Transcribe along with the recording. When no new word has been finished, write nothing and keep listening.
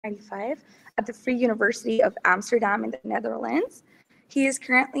1995 at the Free University of Amsterdam in the Netherlands. He is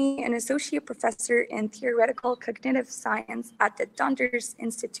currently an associate professor in theoretical cognitive science at the Donders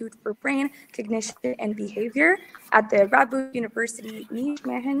Institute for Brain, Cognition, and Behaviour at the Radboud University,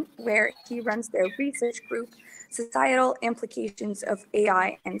 Nijmegen, where he runs the research group Societal Implications of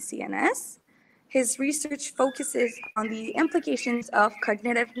AI and CNS. His research focuses on the implications of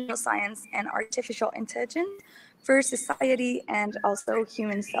cognitive neuroscience and artificial intelligence for society and also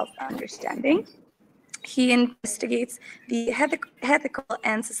human self-understanding. He investigates the ethical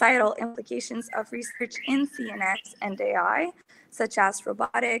and societal implications of research in CNS and AI, such as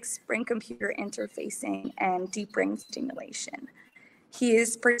robotics, brain-computer interfacing, and deep brain stimulation. He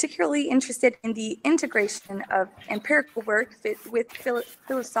is particularly interested in the integration of empirical work with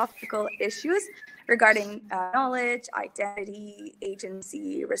philosophical issues regarding knowledge, identity,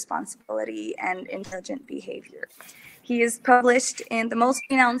 agency, responsibility, and intelligent behavior. He is published in the most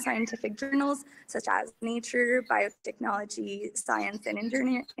renowned scientific journals, such as Nature, Biotechnology, Science and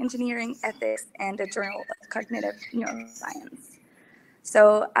Engineering, Ethics, and the Journal of Cognitive Neuroscience.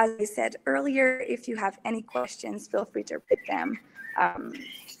 So, as I said earlier, if you have any questions, feel free to put them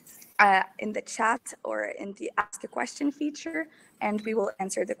in the chat or in the Ask a Question feature, and we will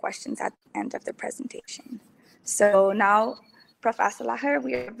answer the questions at the end of the presentation. So now, Prof. Haselager,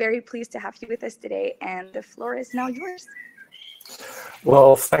 we are very pleased to have you with us today, and the floor is now yours.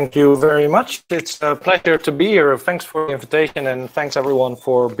 Well, thank you very much. It's a pleasure to be here. Thanks for the invitation, and thanks everyone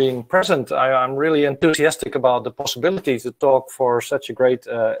for being present. I'm really enthusiastic about the possibility to talk for such a great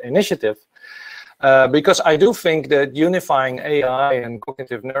initiative, because I do think that unifying AI and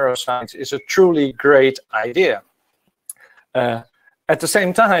cognitive neuroscience is a truly great idea. At the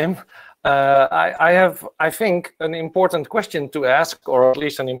same time, I have, I think, an important question to ask, or at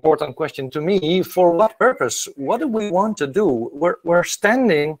least an important question to me. For what purpose? What do we want to do? We're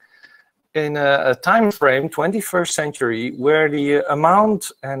standing in a time frame, 21st century, where the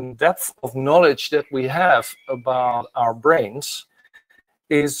amount and depth of knowledge that we have about our brains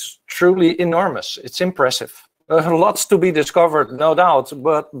is truly enormous. It's impressive. Lots to be discovered, no doubt,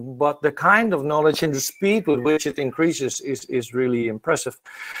 but the kind of knowledge and the speed with which it increases is really impressive.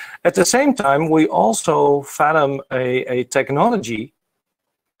 At the same time, we also fathom a technology,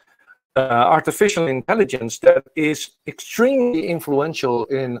 artificial intelligence, that is extremely influential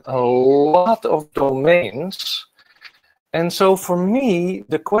in a lot of domains. And so for me,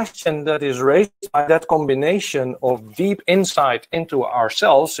 the question that is raised by that combination of deep insight into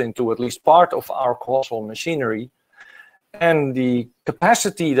ourselves, into at least part of our causal machinery, and the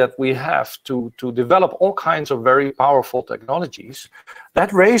capacity that we have to develop all kinds of very powerful technologies,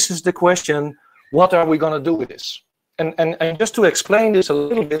 that raises the question, what are we going to do with this? And just to explain this a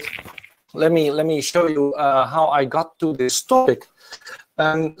little bit, let me show you how I got to this topic.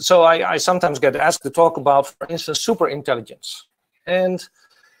 So I sometimes get asked to talk about, for instance, superintelligence. And,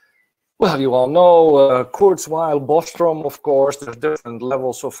 well, you all know Kurzweil, Bostrom, of course. There's different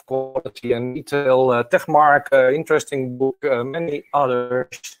levels of quality and detail. Techmark, interesting book, many others.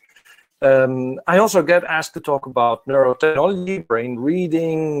 I also get asked to talk about neurotechnology, brain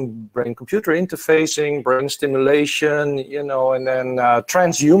reading, brain-computer interfacing, brain stimulation, you know, and then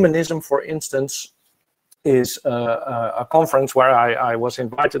transhumanism, for instance, is a conference where I was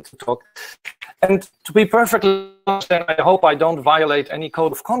invited to talk. And to be perfectly honest, and I hope I don't violate any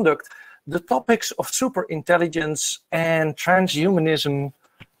code of conduct, the topics of superintelligence and transhumanism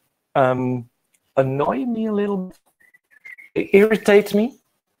annoy me a little bit. They irritate me.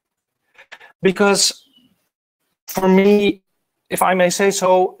 Because for me, if I may say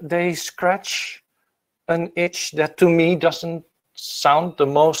so, they scratch an itch that to me doesn't sound the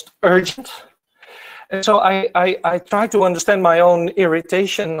most urgent. And so I try to understand my own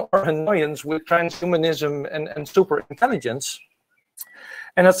irritation or annoyance with transhumanism and superintelligence.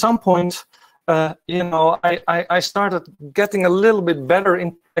 And at some point, you know, I started getting a little bit better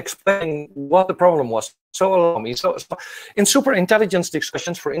in explaining what the problem was. So allow me. So in superintelligence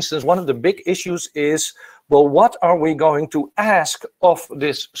discussions, for instance, one of the big issues is, well, what are we going to ask of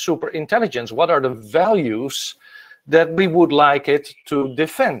this superintelligence? What are the values that we would like it to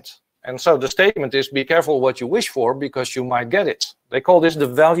defend? And so the statement is, be careful what you wish for, because you might get it. They call this the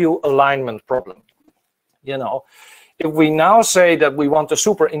value alignment problem. You know, if we now say that we want the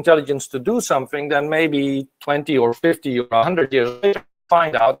superintelligence to do something, then maybe 20 or 50 or 100 years later,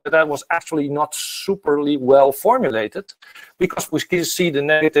 find out that that was actually not superly well formulated, because we see the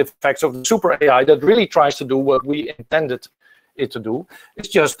negative effects of the super AI that really tries to do what we intended it to do. It's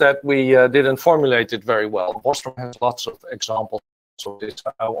just that we didn't formulate it very well. Bostrom has lots of examples of this.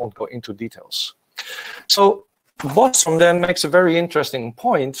 I won't go into details. So Bossom then makes a very interesting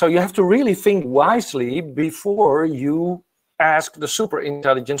point. So you have to really think wisely before you ask the super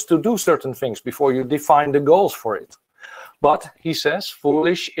intelligence to do certain things, before you define the goals for it. But he says,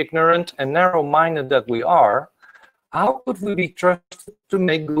 foolish, ignorant, and narrow-minded that we are, how could we be trusted to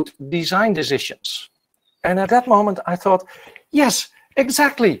make good design decisions? And at that moment, I thought, yes,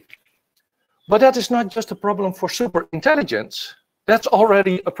 exactly. But that is not just a problem for super intelligence. That's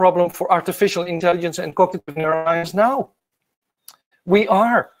already a problem for artificial intelligence and cognitive neuroscience now. We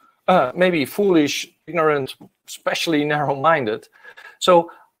are maybe foolish, ignorant, especially narrow-minded.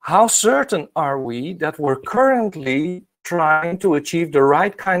 So how certain are we that we're currently trying to achieve the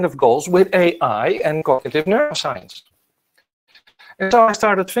right kind of goals with AI and cognitive neuroscience? And so I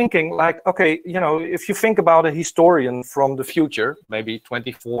started thinking, like, okay, you know, if you think about a historian from the future, maybe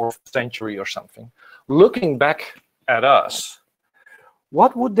 24th century or something, looking back at us,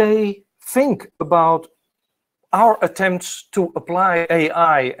 what would they think about our attempts to apply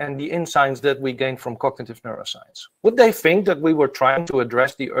AI and the insights that we gained from cognitive neuroscience? Would they think that we were trying to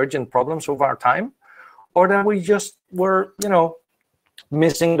address the urgent problems of our time, or that we just were, you know,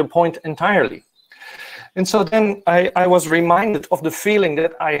 missing the point entirely? And so then I was reminded of the feeling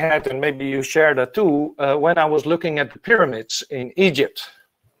that I had, and maybe you share that too, when I was looking at the pyramids in Egypt.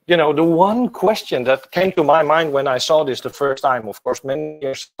 You know, the one question that came to my mind when I saw this the first time, of course, many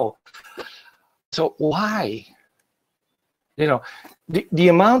years ago. So why? You know, the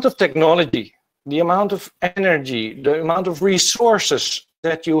amount of technology, the amount of energy, the amount of resources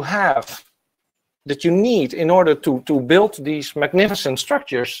that you have, that you need in order to build these magnificent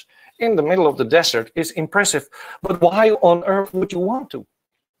structures in the middle of the desert is impressive. But why on earth would you want to?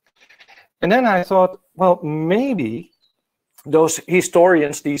 And then I thought, well, maybe those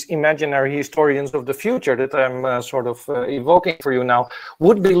historians, these imaginary historians of the future that I'm sort of evoking for you now,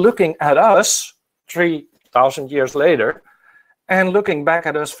 would be looking at us 3,000 years later and looking back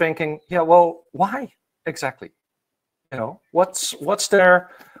at us thinking, yeah, well, why exactly? You know, what was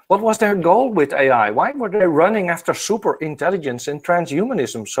their goal with AI? Why were they running after super intelligence and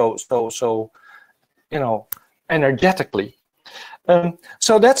transhumanism so you know, energetically?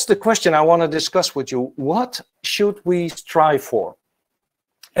 So that's the question I want to discuss with you. What should we strive for?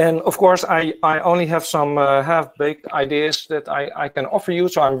 And of course, I only have some half-baked ideas that I can offer you.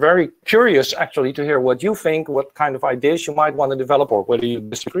 So I'm very curious, actually, to hear what you think, what kind of ideas you might want to develop, or whether you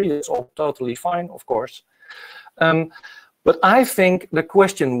disagree. It's all totally fine, of course. But I think the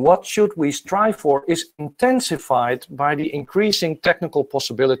question, what should we strive for, is intensified by the increasing technical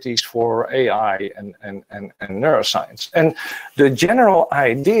possibilities for AI and neuroscience. And the general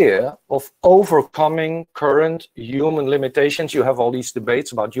idea of overcoming current human limitations, you have all these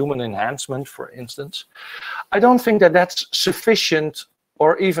debates about human enhancement, for instance. I don't think that that's sufficient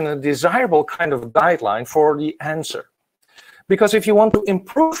or even a desirable kind of guideline for the answer. Because if you want to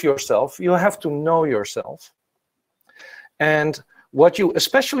improve yourself, you have to know yourself. And what you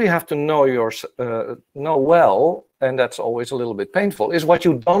especially have to know well, and that's always a little bit painful, is what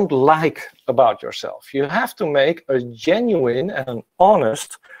you don't like about yourself. You have to make a genuine and an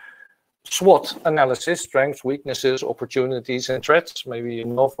honest SWOT analysis, strengths, weaknesses, opportunities, and threats. Maybe you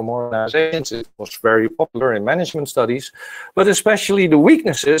know from organizations, it was very popular in management studies, but especially the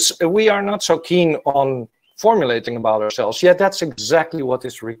weaknesses, we are not so keen on formulating about ourselves, yet that's exactly what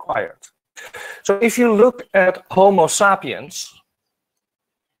is required. So if you look at Homo sapiens,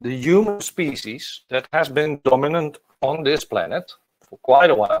 the human species that has been dominant on this planet for quite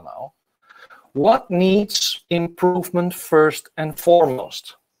a while now, what needs improvement first and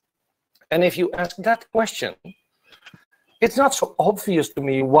foremost? And if you ask that question, it's not so obvious to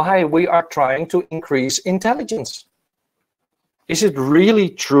me why we are trying to increase intelligence. Is it really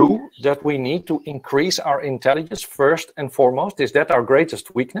true that we need to increase our intelligence first and foremost? Is that our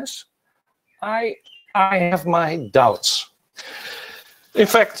greatest weakness? I have my doubts. In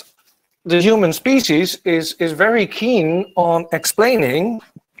fact, the human species is very keen on explaining,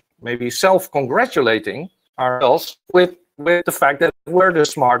 maybe self-congratulating ourselves with the fact that we're the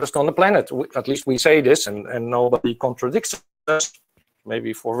smartest on the planet. At least we say this, and nobody contradicts us,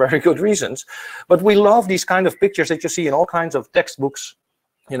 maybe for very good reasons. But we love these kind of pictures that you see in all kinds of textbooks,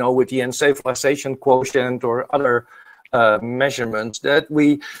 you know, with the encephalization quotient or other measurements, that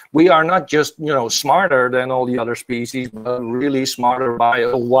we are not just, you know, smarter than all the other species, but really smarter by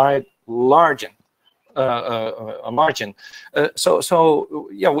a wide margin. So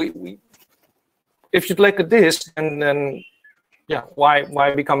yeah, we if you look at this, and then yeah,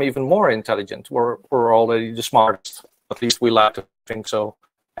 why become even more intelligent? We're already the smartest. At least we like to think so,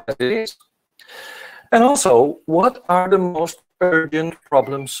 as it is. And also, what are the most urgent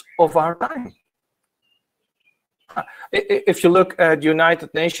problems of our time? If you look at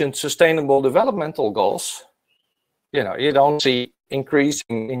United Nations Sustainable Developmental Goals, you don't see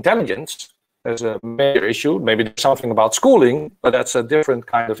increasing intelligence as a major issue. Maybe there's something about schooling, but that's a different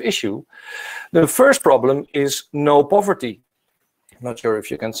kind of issue. The first problem is no poverty. I'm not sure if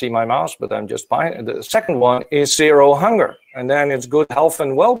you can see my mouse, but I'm just fine. The second one is zero hunger. And then it's good health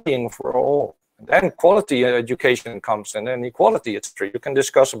and well-being for all. And then quality education comes, and then equality, etc. You can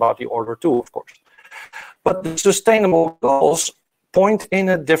discuss about the order too, of course. But the sustainable goals point in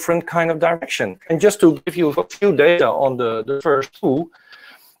a different kind of direction. And just to give you a few data on the first two,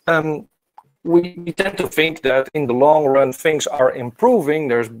 we tend to think that in the long run things are improving.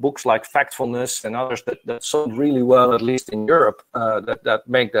 There's books like Factfulness and others that sold really well, at least in Europe, that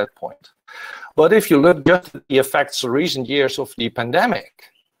make that point. But if you look just at the effects of recent years of the pandemic,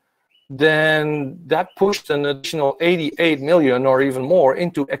 then that pushed an additional 88 million or even more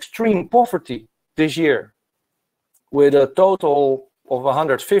into extreme poverty this year, with a total of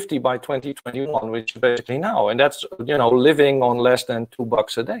 150 by 2021, which is basically now. And that's, living on less than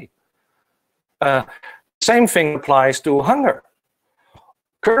 $2 a day. Same thing applies to hunger.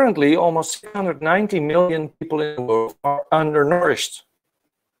 Currently, almost 690 million people in the world are undernourished.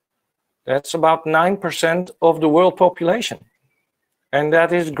 That's about 9% of the world population. And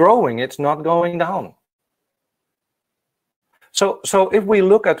that is growing, it's not going down. So if we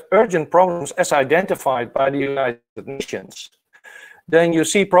look at urgent problems as identified by the United Nations, then you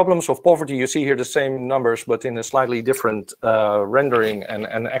see problems of poverty. You see here the same numbers, but in a slightly different rendering and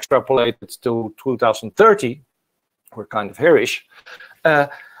extrapolated to 2030, we're kind of hairish,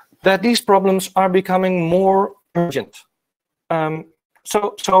 that these problems are becoming more urgent.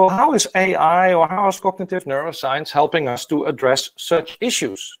 So how is AI or how is cognitive neuroscience helping us to address such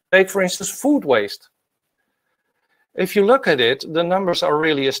issues? Take, for instance, food waste. If you look at it, the numbers are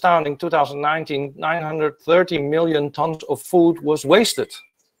really astounding. 2019, 930 million tons of food was wasted.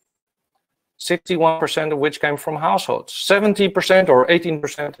 61% of which came from households. 70% or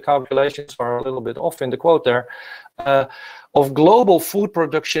 18%, the calculations are a little bit off in the quote there, of global food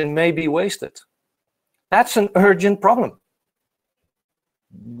production may be wasted. That's an urgent problem.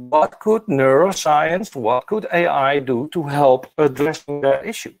 What could neuroscience, what could AI do to help addressing that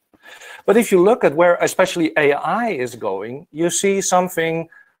issue? But if you look at where especially AI is going, you see something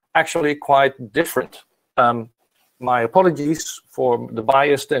actually quite different. My apologies for the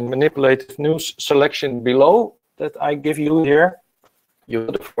biased and manipulative news selection below that I give you here. You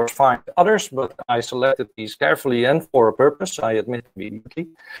would of course find others, but I selected these carefully and for a purpose, I admit immediately.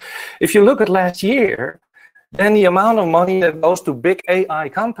 If you look at last year, then the amount of money that goes to big AI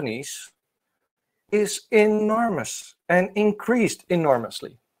companies is enormous and increased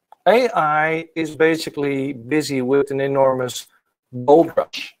enormously. AI is basically busy with an enormous gold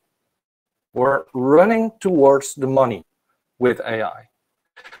rush. We're running towards the money with AI.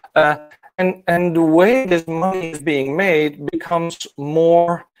 And the way this money is being made becomes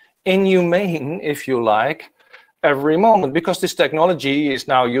more inhumane, if you like, every moment, because this technology is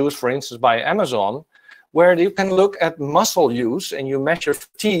now used, for instance, by Amazon, where you can look at muscle use and you measure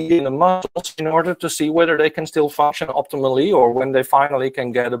fatigue in the muscles in order to see whether they can still function optimally or when they finally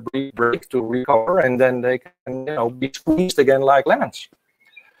can get a brief break to recover and then they can, be squeezed again like lemons.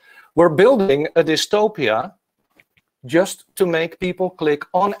 We're building a dystopia just to make people click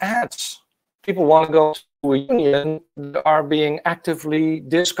on ads. People want to go to a union that are being actively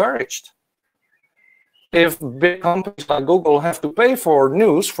discouraged. If big companies like Google have to pay for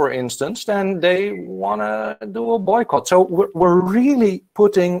news, for instance, then they want to do a boycott. So we're really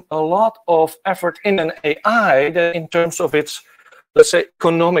putting a lot of effort in an AI that in terms of its, let's say,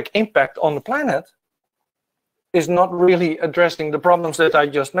 economic impact on the planet is not really addressing the problems that I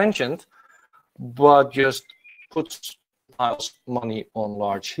just mentioned, but just puts piles of money on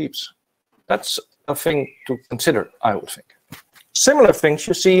large heaps. That's a thing to consider, I would think. Similar things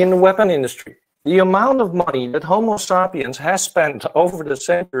you see in the weapon industry. The amount of money that Homo sapiens has spent over the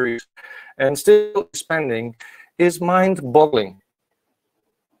centuries and still spending is mind-boggling.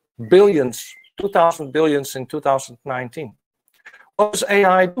 Billions, 2,000 billions in 2019. What does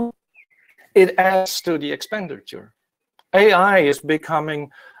AI do? It adds to the expenditure. AI is becoming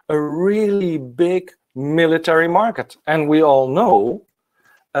a really big military market. And we all know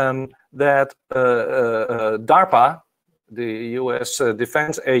that DARPA, the US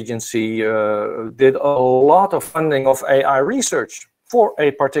Defense Agency, did a lot of funding of AI research for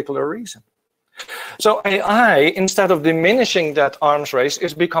a particular reason. So AI, instead of diminishing that arms race,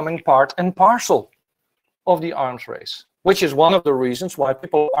 is becoming part and parcel of the arms race, which is one of the reasons why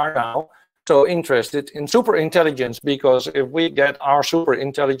people are now so interested in super intelligence, because if we get our super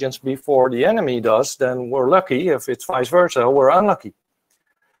intelligence before the enemy does, then we're lucky. If it's vice versa, we're unlucky.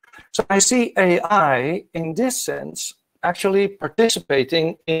 So I see AI in this sense actually participating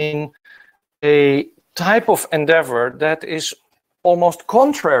in a type of endeavor that is almost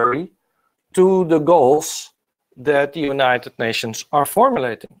contrary to the goals that the United Nations are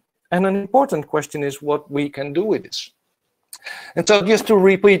formulating. And an important question is what we can do with this. And so just to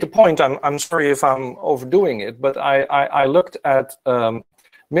repeat the point, I'm sorry if I'm overdoing it, but I looked at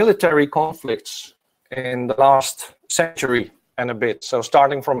military conflicts in the last century and a bit. So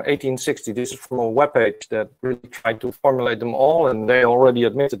starting from 1860, this is from a webpage that really tried to formulate them all, and they already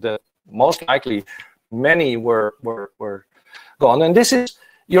admitted that most likely many were gone. And this is,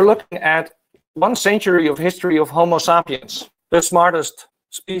 you're looking at 1 century of history of Homo sapiens, the smartest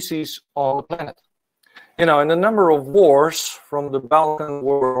species on the planet. You know, and the number of wars, from the Balkan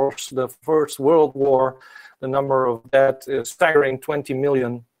Wars, the First World War, the number of that is staggering 20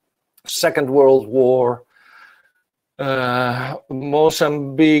 million. Second World War,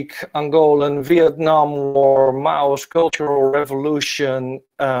 Mozambique, Angolan, Vietnam War, Mao's Cultural Revolution,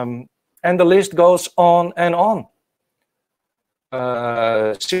 and the list goes on and on.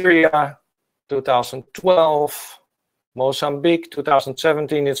 Syria, 2012. Mozambique,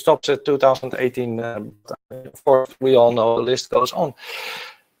 2017, it stops at 2018. Of course, we all know the list goes on.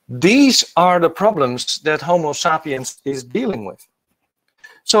 These are the problems that Homo sapiens is dealing with.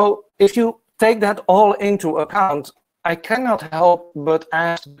 So if you take that all into account, I cannot help but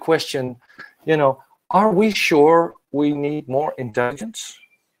ask the question, you know, are we sure we need more intelligence?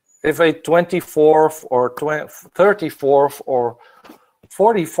 If a 24th or 34th or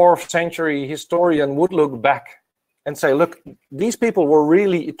 44th century historian would look back and say, look, these people were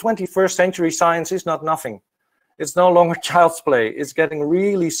really, 21st century science is not nothing. It's no longer child's play. It's getting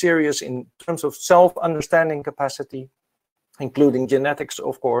really serious in terms of self-understanding capacity, including genetics,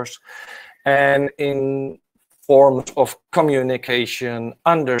 of course, and in forms of communication,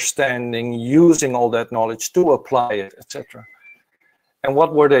 understanding, using all that knowledge to apply it, etc. And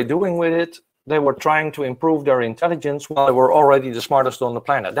what were they doing with it? They were trying to improve their intelligence while they were already the smartest on the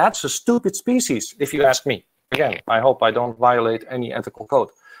planet. That's a stupid species, if you ask me. Again, I hope I don't violate any ethical code.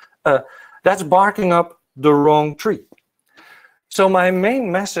 That's barking up the wrong tree. So my main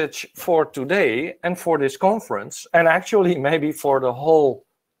message for today and for this conference, and actually maybe for the whole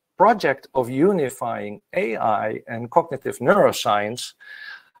project of unifying AI and cognitive neuroscience,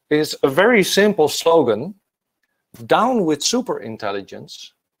 is a very simple slogan: down with super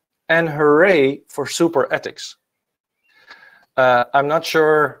intelligence and hooray for super ethics. I'm not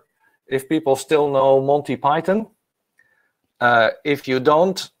sure if people still know Monty Python. If you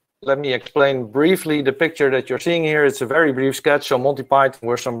don't, let me explain briefly the picture that you're seeing here. It's a very brief sketch. So Monty Python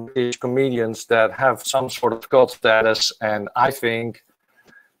were some British comedians that have some sort of cult status, and I think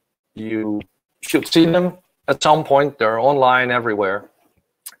you should see them at some point. They're online everywhere.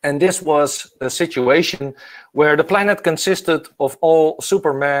 And this was a situation where the planet consisted of all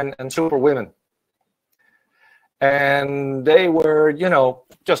supermen and superwomen. And they were, you know,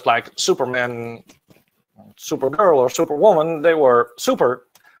 just like Superman, Supergirl, or Superwoman, they were super,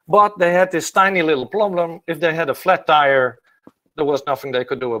 but they had this tiny little problem. If they had a flat tire, there was nothing they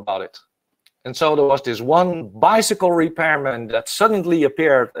could do about it. And so there was this one bicycle repairman that suddenly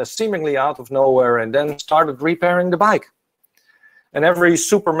appeared seemingly out of nowhere and then started repairing the bike. And every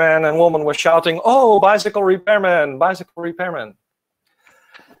Superman and woman was shouting, "Oh, bicycle repairman, bicycle repairman."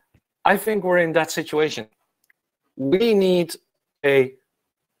 I think we're in that situation. We need a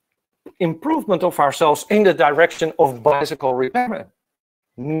improvement of ourselves in the direction of bicycle repairman,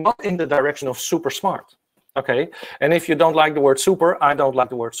 not in the direction of super smart. Okay, and if you don't like the word super, I don't like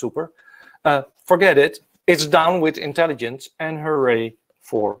the word super, forget it. It's down with intelligence and hooray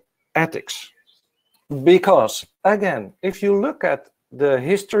for ethics. Because again, if you look at the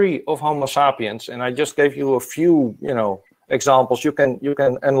history of Homo sapiens, and I just gave you a few, you know, examples, you can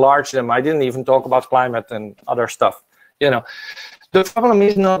enlarge them. I didn't even talk about climate and other stuff. You know, the problem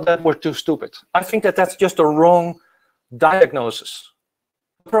is not that we're too stupid. I think that that's just a wrong diagnosis.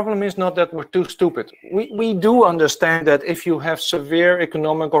 The problem is not that we're too stupid. We do understand that if you have severe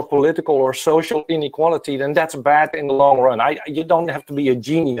economic or political or social inequality, then that's bad in the long run. You don't have to be a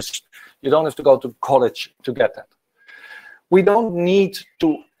genius. You don't have to go to college to get that. We don't need to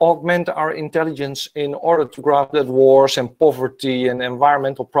augment our intelligence in order to grasp that wars and poverty and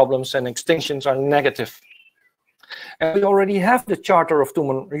environmental problems and extinctions are negative. And we already have the Charter of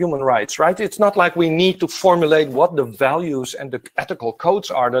Human Rights, right? It's not like we need to formulate what the values and the ethical codes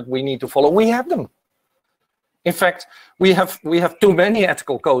are that we need to follow. We have them. In fact, we have too many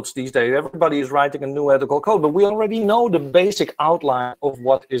ethical codes these days. Everybody is writing a new ethical code, but we already know the basic outline of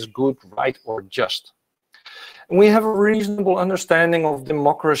what is good, right, or just. And we have a reasonable understanding of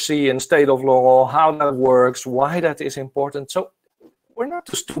democracy and state of law, how that works, why that is important. So we're not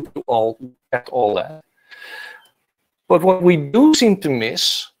too stupid at all that. But what we do seem to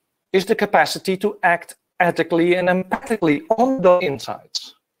miss is the capacity to act ethically and empathically on the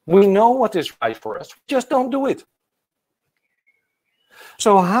insights. We know what is right for us, we just don't do it.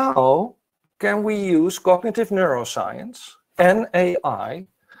 So how can we use cognitive neuroscience and AI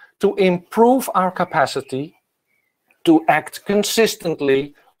to improve our capacity to act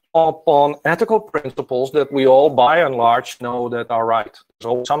consistently upon ethical principles that we all, by and large, know that are right? There's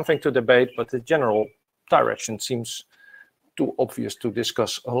always something to debate, but the general direction seems too obvious to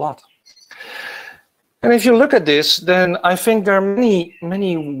discuss a lot. And if you look at this, then I think there are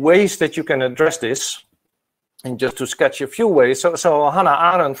many ways that you can address this. And just to sketch a few ways, so Hannah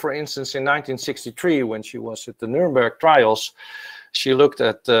Arendt, for instance, in 1963, when she was at the Nuremberg trials, she looked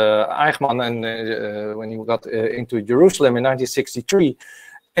at Eichmann and when he got into Jerusalem in 1963,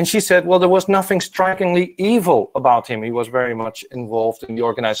 and she said, well, there was nothing strikingly evil about him. He was very much involved in the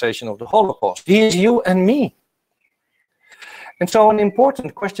organization of the Holocaust. He is you and me. And so an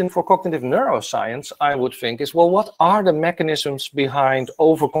important question for cognitive neuroscience, I would think, is, well, what are the mechanisms behind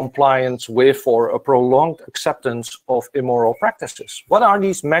overcompliance with or a prolonged acceptance of immoral practices? What are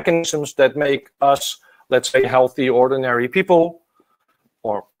these mechanisms that make us, let's say, healthy, ordinary people,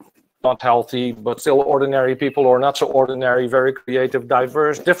 or not healthy, but still ordinary people, or not so ordinary, very creative,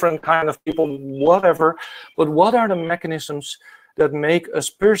 diverse, different kind of people, whatever. But what are the mechanisms that make us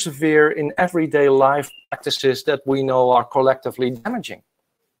persevere in everyday life practices that we know are collectively damaging?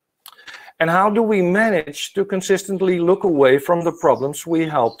 And how do we manage to consistently look away from the problems we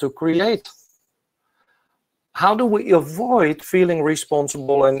help to create? How do we avoid feeling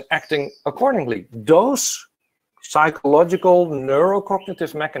responsible and acting accordingly? Those psychological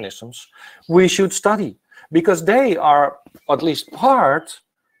neurocognitive mechanisms we should study, because they are at least part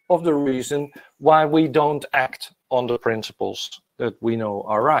of the reason why we don't act on the principles that we know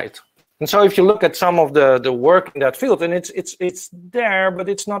are right. And so if you look at some of the work in that field, and it's there, but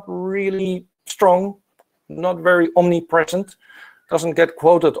it's not really strong, not very omnipresent, doesn't get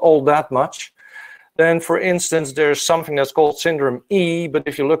quoted all that much. Then, for instance, there's something that's called syndrome E, but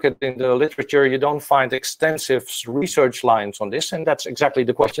if you look at in the literature, you don't find extensive research lines on this, and that's exactly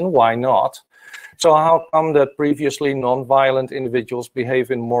the question, why not? So how come that previously non-violent individuals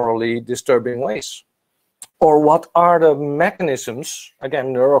behave in morally disturbing ways? Or what are the mechanisms,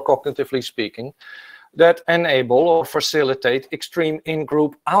 again, neurocognitively speaking, that enable or facilitate extreme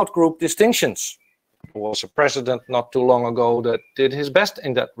in-group, out-group distinctions? There was a president not too long ago that did his best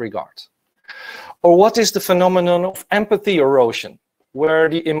in that regard. Or what is the phenomenon of empathy erosion, where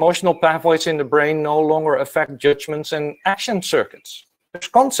the emotional pathways in the brain no longer affect judgments and action circuits? There's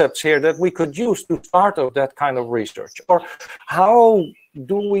concepts here that we could use to start of that kind of research. Or how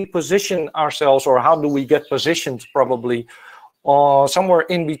do we position ourselves, or how do we get positioned probably somewhere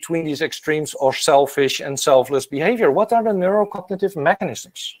in between these extremes of selfish and selfless behavior? What are the neurocognitive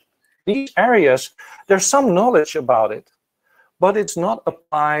mechanisms? These areas, there's some knowledge about it, but it's not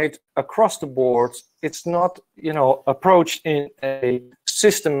applied across the board. It's not, approached in a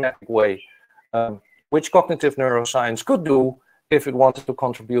systematic way, which cognitive neuroscience could do if it wanted to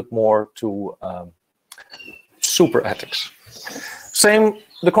contribute more to super ethics. Same,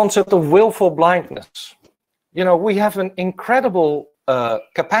 the concept of willful blindness. We have an incredible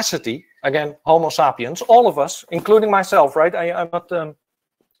capacity, again, Homo sapiens, all of us, including myself, right? I'm not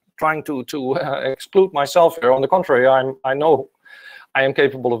trying to exclude myself here. On the contrary, I know I am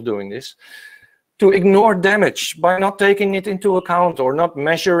capable of doing this. To ignore damage by not taking it into account, or not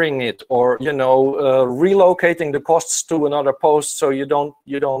measuring it, or relocating the costs to another post so you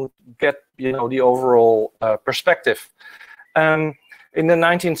don't get the overall perspective. In the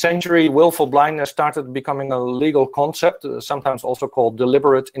 19th century, willful blindness started becoming a legal concept, sometimes also called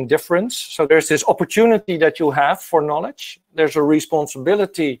deliberate indifference. So there's this opportunity that you have for knowledge. There's a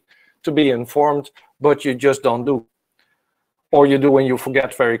responsibility to be informed, but you just don't do. Or you do and you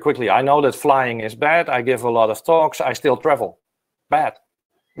forget very quickly. I know that flying is bad. I give a lot of talks. I still travel. Bad.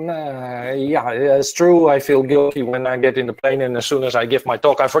 Yeah, it's true. I feel guilty when I get in the plane, and as soon as I give my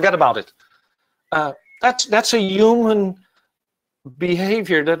talk, I forget about it. That's a human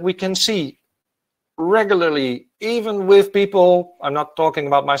behavior that we can see regularly, even with people, I'm not talking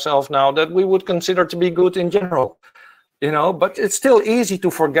about myself now, that we would consider to be good in general. But it's still easy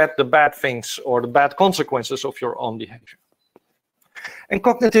to forget the bad things or the bad consequences of your own behavior. And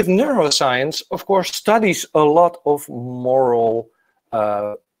cognitive neuroscience, of course, studies a lot of moral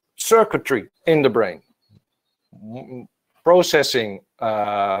circuitry in the brain. Processing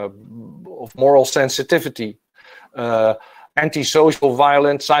of moral sensitivity, antisocial,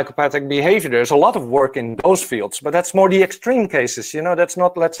 violent, psychopathic behavior. There's a lot of work in those fields, but that's more the extreme cases. You know, that's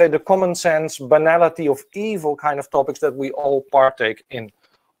not, let's say, the common sense banality of evil kind of topics that we all partake in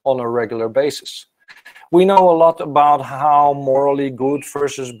on a regular basis. We know a lot about how morally good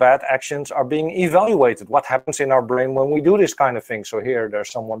versus bad actions are being evaluated. What happens in our brain when we do this kind of thing. So here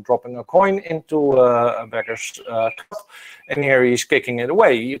there's someone dropping a coin into a beggar's cup, and here he's kicking it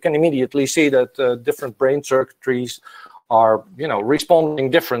away. You can immediately see that different brain circuitries are, you know, responding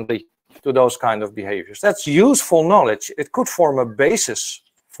differently to those kind of behaviors. That's useful knowledge. It could form a basis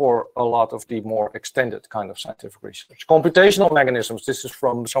for a lot of the more extended kind of scientific research. Computational mechanisms. This is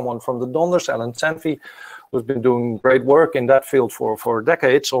from someone from the Donders, Alan Sanfi, who's been doing great work in that field for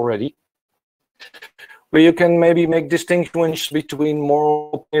decades already. Where you can maybe make distinctions between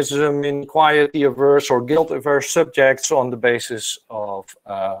moral optimism, inequity-averse or guilt-averse subjects on the basis of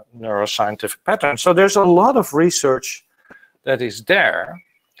neuroscientific patterns. So there's a lot of research that is there.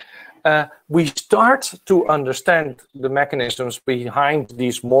 We start to understand the mechanisms behind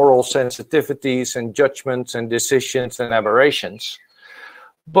these moral sensitivities and judgments and decisions and aberrations.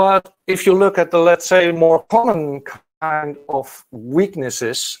 But if you look at the, let's say, more common kind of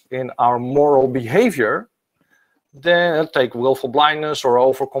weaknesses in our moral behavior, then take willful blindness or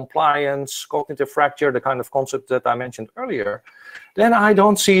overcompliance, cognitive fracture, the kind of concept that I mentioned earlier, then I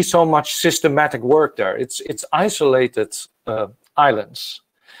don't see so much systematic work there. It's isolated islands.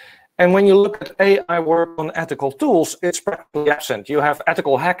 And when you look at AI work on ethical tools, it's practically absent. You have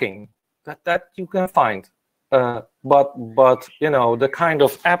ethical hacking that you can find, but you know, the kind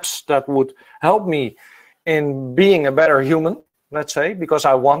of apps that would help me in being a better human, let's say, because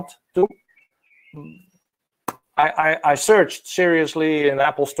I want to. I searched seriously in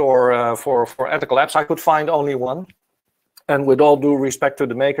Apple Store for ethical apps. I could find only one. And with all due respect to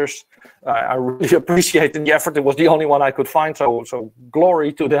the makers, I really appreciated the effort. It was the only one I could find, so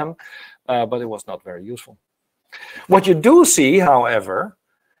glory to them, but it was not very useful. What you do see, however,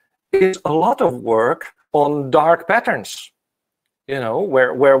 is a lot of work on dark patterns, you know,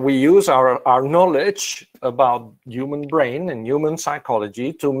 where we use our knowledge about human brain and human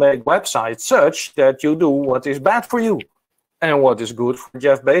psychology to make websites such that you do what is bad for you and what is good for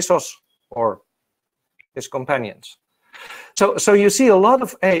Jeff Bezos or his companions. So you see a lot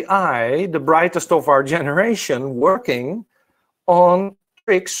of AI, the brightest of our generation, working on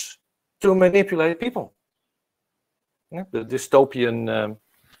tricks to manipulate people. Yeah, the dystopian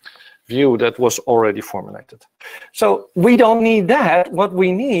view that was already formulated. So we don't need that. What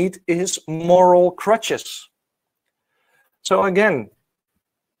we need is moral crutches. So again,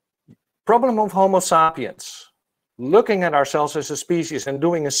 problem of Homo sapiens, looking at ourselves as a species and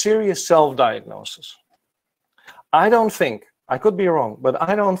doing a serious self-diagnosis. I don't think, I could be wrong, but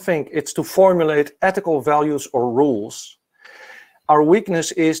I don't think it's to formulate ethical values or rules. Our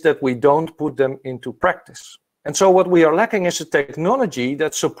weakness is that we don't put them into practice. And so what we are lacking is a technology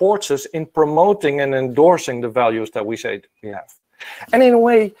that supports us in promoting and endorsing the values that we say we have. And in a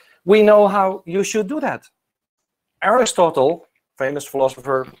way, we know how you should do that. Aristotle, famous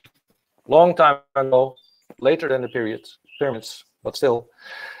philosopher, long time ago, later than the pyramids, but still,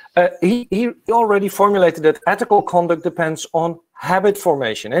 he already formulated that ethical conduct depends on habit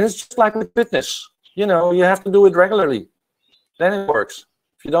formation. And it's just like with fitness. You know, you have to do it regularly. Then it works.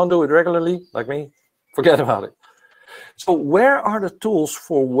 If you don't do it regularly, like me, forget about it. So where are the tools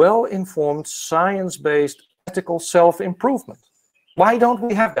for well-informed, science-based ethical self-improvement? Why don't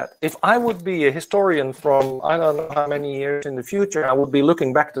we have that? If I would be a historian from I don't know how many years in the future, I would be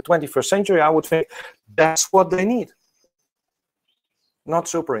looking back to the 21st century, I would think that's what they need. Not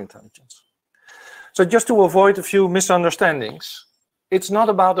superintelligence. So just to avoid a few misunderstandings, it's not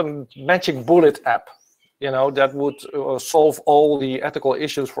about a magic bullet app, you know, that would solve all the ethical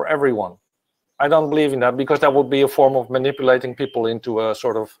issues for everyone. I don't believe in that, because that would be a form of manipulating people into a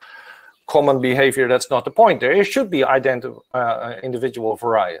sort of common behavior. That's not the point. There should be individual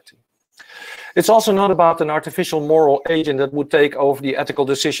variety. It's also not about an artificial moral agent that would take over the ethical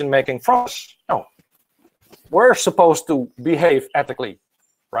decision-making from us. No. We're supposed to behave ethically,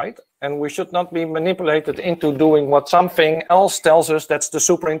 right? And we should not be manipulated into doing what something else tells us that's the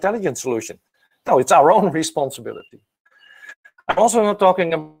super-intelligent solution. No, it's our own responsibility. I'm also not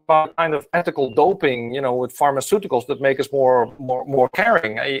talking about kind of ethical doping, you know, with pharmaceuticals that make us more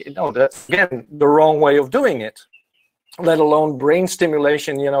caring. No, that's, again, the wrong way of doing it. let alone brain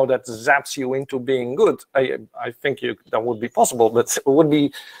stimulation, you know, that zaps you into being good. I think that would be possible, but it would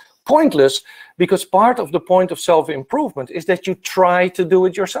be pointless, because part of the point of self-improvement is that you try to do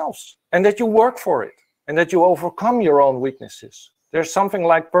it yourselves, and that you work for it, and that you overcome your own weaknesses. There's something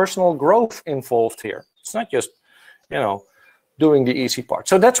like personal growth involved here. It's not just, you know, doing the easy part.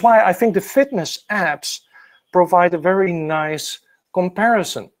 So that's why I think the fitness apps provide a very nice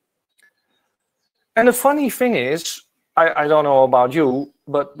comparison. And the funny thing is, I don't know about you,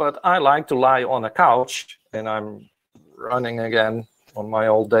 but I like to lie on a couch, and I'm running again on my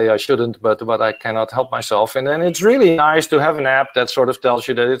old day. I shouldn't, but I cannot help myself. And then it's really nice to have an app that sort of tells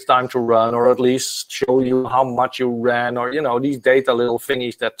you that it's time to run, or at least show you how much you ran, or, you know, these data little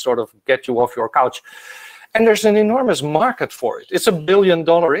thingies that sort of get you off your couch. And there's an enormous market for it. It's a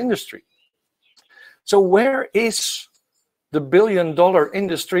billion-dollar industry. So where is the billion-dollar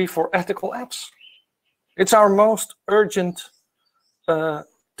industry for ethical apps? It's our most urgent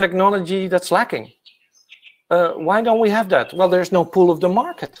technology that's lacking. Why don't we have that? Well, there's no pool of the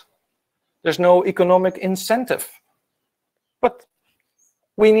market. There's no economic incentive. But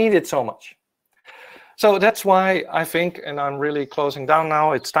we need it so much. So that's why I think, and I'm really closing down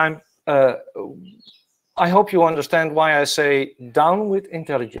now, it's time. I hope you understand why I say down with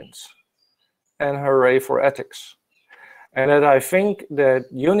intelligence and hooray for ethics. And that I think that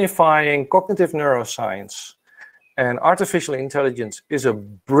unifying cognitive neuroscience and artificial intelligence is a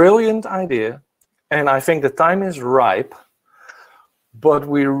brilliant idea. And I think the time is ripe. But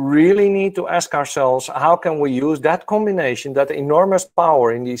we really need to ask ourselves, how can we use that combination, that enormous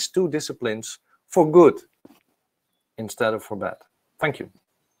power in these two disciplines, for good instead of for bad? Thank you.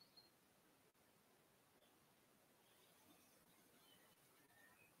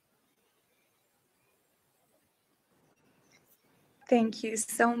 Thank you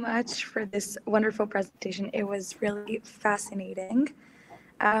so much for this wonderful presentation. It was really fascinating.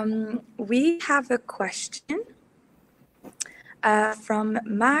 We have a question from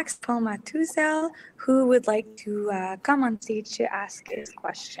Max Pomatuzel, who would like to come on stage to ask his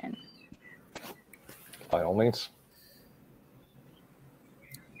question. By all means.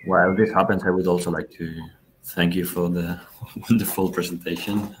 While this happens, I would also like to thank you for the wonderful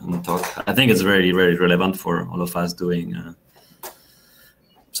presentation and the talk. I think it's very, very relevant for all of us doing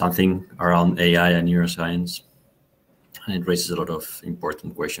something around AI and neuroscience, and it raises a lot of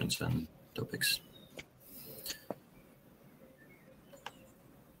important questions and topics.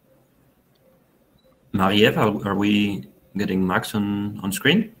 Marie-Eve, are we getting Max on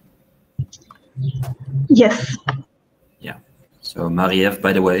screen? Yes. Yeah. So Marie-Eve,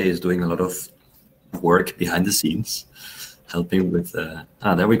 by the way, is doing a lot of work behind the scenes, helping with.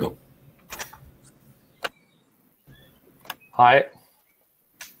 There we go. Hi.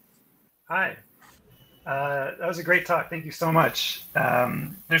 Hi. That was a great talk. Thank you so much.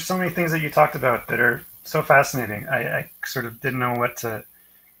 There's so many things that you talked about that are so fascinating. I sort of didn't know what to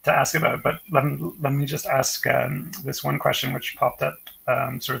ask about, but let me just ask this one question which popped up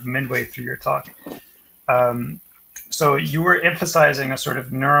sort of midway through your talk. So you were emphasizing a sort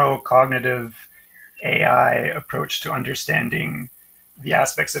of neurocognitive AI approach to understanding the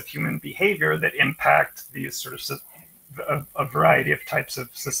aspects of human behavior that impact these sort of a variety of types of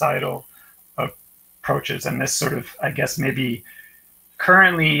societal approaches. And this sort of, I guess, maybe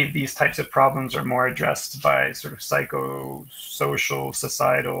currently these types of problems are more addressed by sort of psychosocial,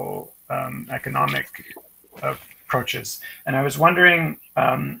 societal, economic approaches. And I was wondering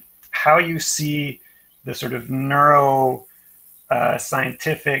how you see the sort of neuro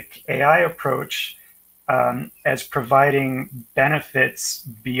scientific AI approach as providing benefits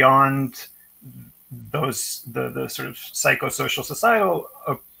beyond those the sort of psychosocial societal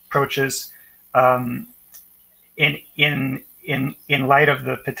approaches in light of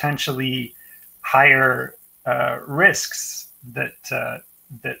the potentially higher risks that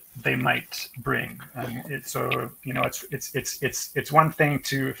that they might bring. So you know, it's one thing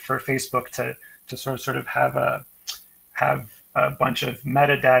for Facebook to sort of have a bunch of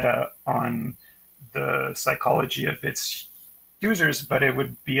metadata on the psychology of its users, but it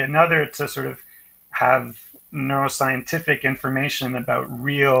would be another to sort of have neuroscientific information about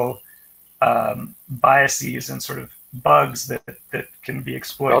real biases and sort of bugs that can be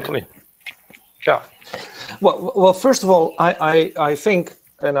exploited. Totally. Yeah. Well, first of all, I think,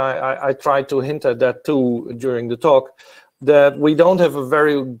 and I tried to hint at that too during the talk, that we don't have a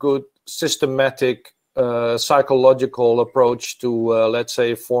very good systematic psychological approach to, let's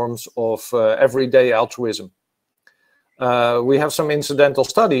say, forms of everyday altruism. We have some incidental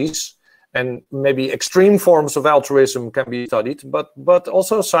studies, And maybe extreme forms of altruism can be studied, but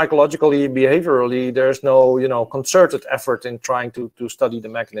also psychologically, behaviorally, there's no, you know, concerted effort in trying to study the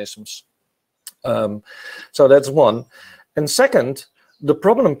mechanisms. So that's one. And second, the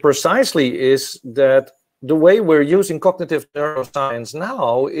problem precisely is that the way we're using cognitive neuroscience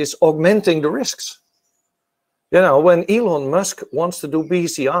now is augmenting the risks. You know, when Elon Musk wants to do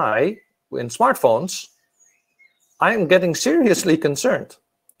BCI in smartphones, I am getting seriously concerned.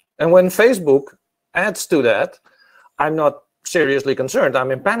 And when Facebook adds to that, I'm not seriously concerned. I'm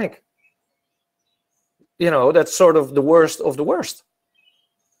in panic. You know, that's sort of the worst of the worst.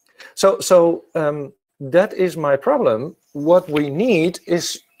 So that is my problem. What we need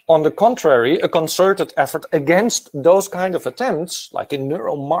is, on the contrary, a concerted effort against those kind of attempts, like in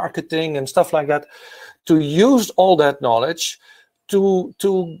neuromarketing and stuff like that, to use all that knowledge to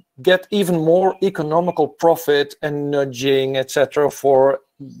get even more economical profit and nudging, etc., for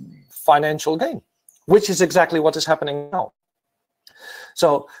financial gain, which is exactly what is happening now.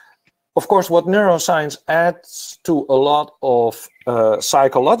 So, of course, what neuroscience adds to a lot of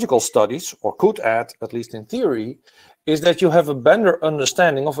psychological studies, or could add, at least in theory, is that you have a better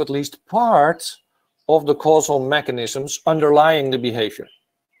understanding of at least part of the causal mechanisms underlying the behavior.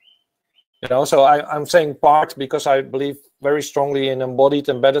 You know, so I'm saying part because I believe very strongly in embodied,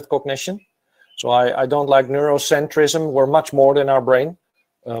 embedded cognition. So I don't like neurocentrism. We're much more than our brain,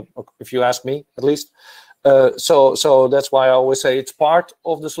 if you ask me, at least. So that's why I always say it's part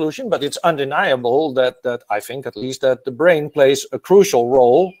of the solution, but it's undeniable that I think at least that the brain plays a crucial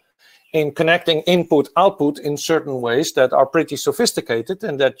role in connecting input-output in certain ways that are pretty sophisticated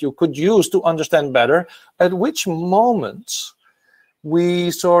and that you could use to understand better at which moments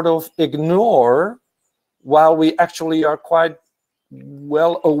we sort of ignore while we actually are quite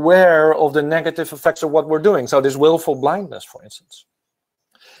well aware of the negative effects of what we're doing. So this willful blindness, for instance.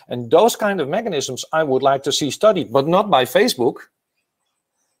 And those kind of mechanisms I would like to see studied, but not by Facebook,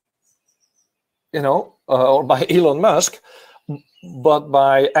 you know, or by Elon Musk, but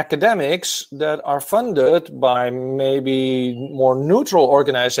by academics that are funded by maybe more neutral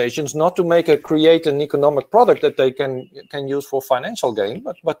organizations, not to create an economic product that they can use for financial gain,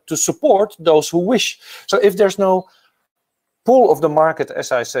 but to support those who wish. So if there's no pool of the market,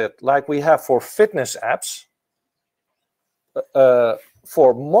 as I said, like we have for fitness apps,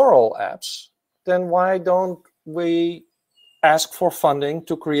 for moral apps, then why don't we ask for funding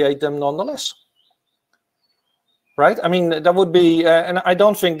to create them nonetheless? Right? I mean, that would be, and I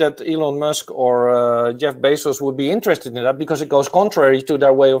don't think that Elon Musk or Jeff Bezos would be interested in that because it goes contrary to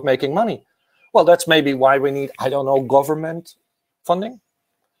their way of making money. Well, that's maybe why we need, I don't know, government funding.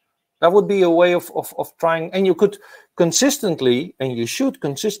 That would be a way of trying, and you could consistently, and you should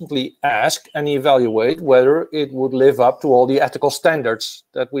consistently ask and evaluate whether it would live up to all the ethical standards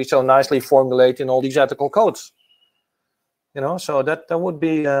that we so nicely formulate in all these ethical codes. You know, so that would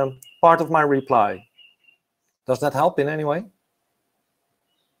be part of my reply. Does that help in any way?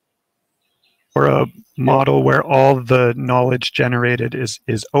 Or a model where all the knowledge generated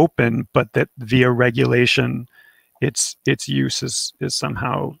is open, but that via regulation, its use is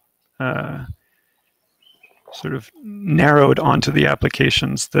somehow sort of narrowed onto the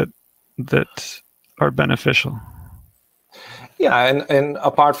applications that are beneficial. Yeah, and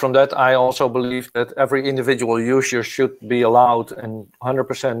apart from that, I also believe that every individual user should be allowed and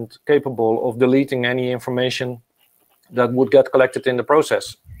 100% capable of deleting any information that would get collected in the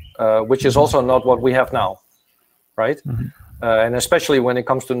process, which is also not what we have now, right? Mm-hmm. And especially when it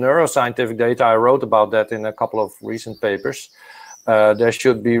comes to neuroscientific data, I wrote about that in a couple of recent papers. There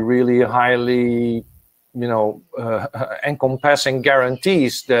should be really highly, you know, encompassing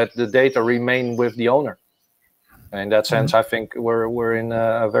guarantees that the data remain with the owner. In that sense, I think we're in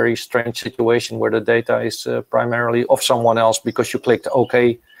a very strange situation where the data is primarily of someone else because you clicked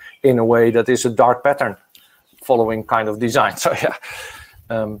OK in a way that is a dark pattern following kind of design. So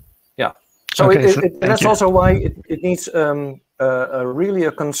yeah, So, okay, that's also why it needs really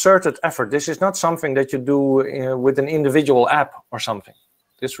a concerted effort. This is not something that you do with an individual app or something.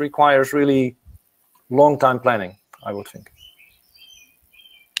 This requires really long time planning, I would think.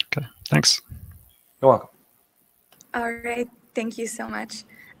 Okay, thanks. You're welcome. All right, thank you so much.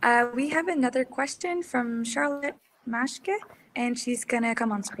 We have another question from Charlotte Maschke, and she's gonna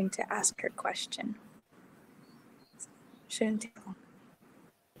come on screen to ask her question. Shouldn't take long.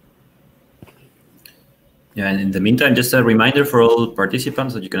 Yeah, and in the meantime, just a reminder for all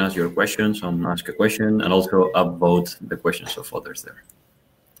participants that you can ask your questions on Ask a Question and also upvote the questions of others there.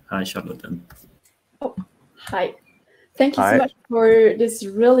 Hi, Charlotte. Oh, hi. Thank you so much for this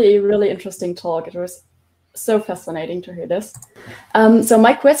really, really interesting talk. It was so fascinating to hear this. So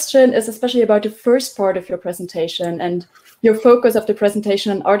my question is especially about the first part of your presentation and your focus of the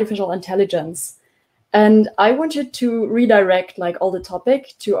presentation on artificial intelligence. And I want you to redirect like all the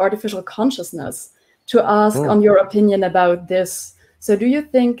topic to artificial consciousness to ask on your opinion about this. So do you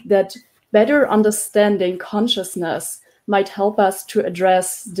think that better understanding consciousness might help us to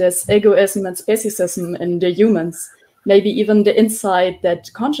address this egoism and speciesism in the humans? Maybe even the insight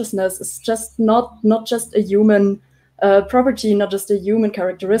that consciousness is just not just a human property, not just a human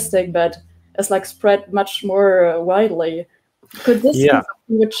characteristic, but is like spread much more widely. Could this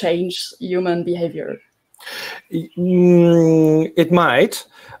would change human behavior? It might.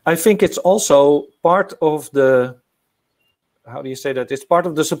 I think it's also part of the, how do you say that? It's part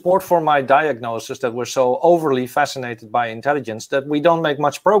of the support for my diagnosis that we're so overly fascinated by intelligence that we don't make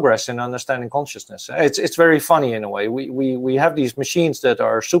much progress in understanding consciousness. It's very funny in a way. We have these machines that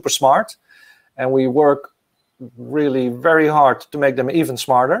are super smart, and we work really very hard to make them even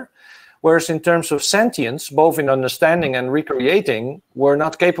smarter. Whereas in terms of sentience, both in understanding and recreating, we're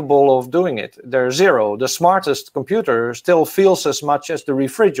not capable of doing it. They're zero. The smartest computer still feels as much as the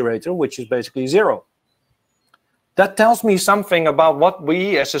refrigerator, which is basically zero. That tells me something about what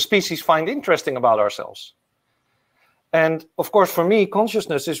we as a species find interesting about ourselves. And of course, for me,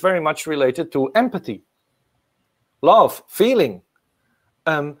 consciousness is very much related to empathy, love, feeling.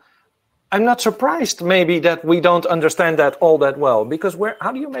 I'm not surprised maybe that we don't understand that all that well, because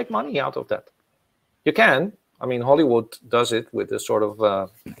how do you make money out of that? You can. I mean, Hollywood does it with a sort of,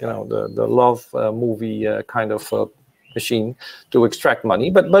 the love movie kind of machine to extract money,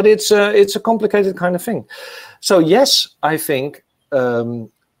 but it's a complicated kind of thing. So yes, I think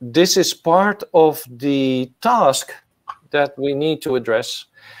this is part of the task that we need to address.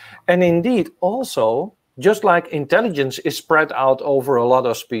 And indeed, also, just like intelligence is spread out over a lot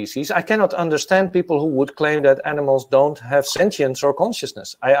of species, I cannot understand people who would claim that animals don't have sentience or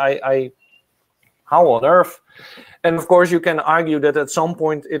consciousness. How on earth? And of course, you can argue that at some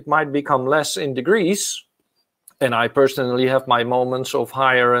point it might become less in degrees. And I personally have my moments of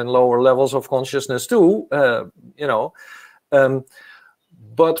higher and lower levels of consciousness too,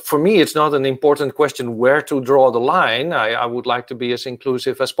 but for me, it's not an important question where to draw the line. I would like to be as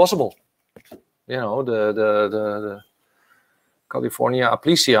inclusive as possible. You know, the California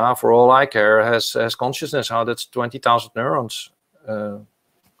aplysia, for all I care, has consciousness. How that's 20,000 neurons.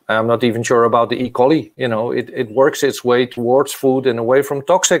 I'm not even sure about the ecology. You know, it works its way towards food and away from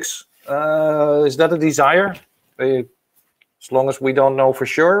toxics. Is that a desire? As long as we don't know for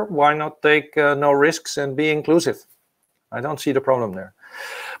sure, why not take no risks and be inclusive? I don't see the problem there.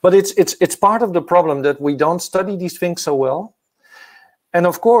 But it's part of the problem that we don't study these things so well. And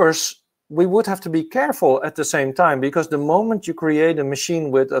of course, we would have to be careful at the same time, because the moment you create a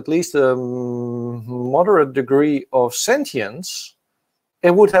machine with at least a moderate degree of sentience,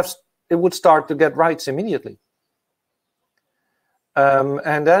 it would start to get rights immediately.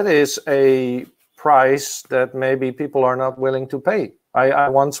 And that is a price that maybe people are not willing to pay. I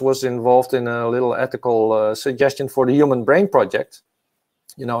once was involved in a little ethical suggestion for the Human Brain Project,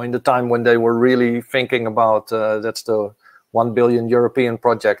 you know, in the time when they were really thinking about, that's the 1 billion European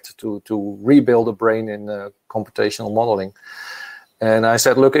project to rebuild a brain in computational modeling. And I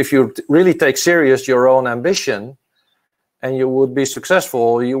said, look, if you really take serious your own ambition and you would be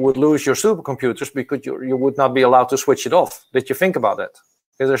successful, you would lose your supercomputers because you would not be allowed to switch it off. Did you think about that?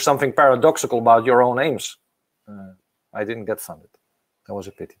 Is there something paradoxical about your own aims? I didn't get funded. That was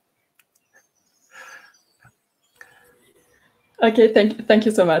a pity. Okay, thank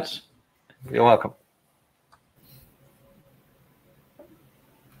you so much. You're welcome.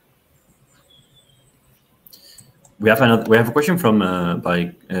 We have a question from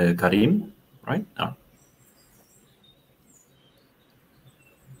by Karim, right? No.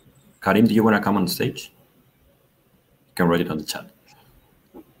 Karim, do you want to come on stage? You can write it on the chat.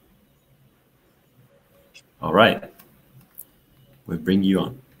 All right, we'll bring you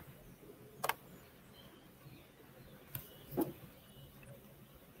on.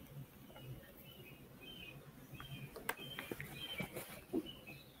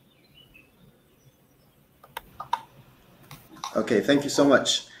 Okay, thank you so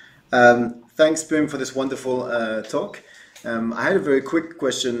much. Thanks, Pim, for this wonderful talk. I had a very quick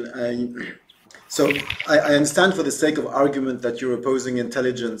question. So I understand for the sake of argument that you're opposing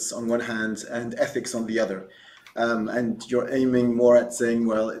intelligence on one hand and ethics on the other. And you're aiming more at saying,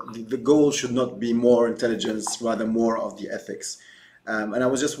 well, the goal should not be more intelligence, rather more of the ethics. And I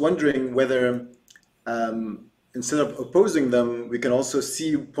was just wondering whether instead of opposing them, we can also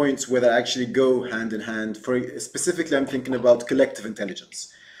see points where they actually go hand in hand. Specifically, I'm thinking about collective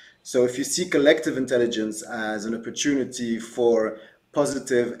intelligence. So if you see collective intelligence as an opportunity for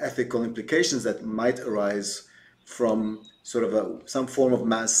positive ethical implications that might arise from sort of some form of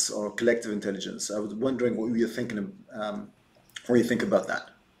mass or collective intelligence, I was wondering what you're thinking, what you think about that.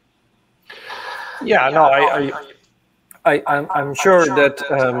 Yeah, no, I'm sure that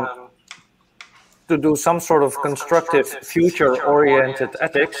to do some sort of constructive, future-oriented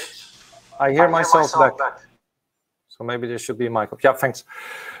ethics, I hear myself back. So maybe there should be a mic. Yeah, thanks.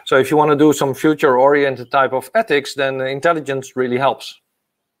 So if you want to do some future-oriented type of ethics, then intelligence really helps.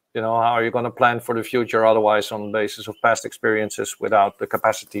 You know, how are you going to plan for the future otherwise on the basis of past experiences without the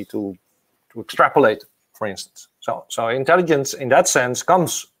capacity to extrapolate, for instance. So intelligence in that sense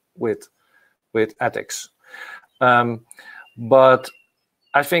comes with ethics. But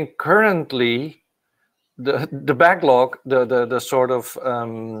I think currently the backlog, the sort of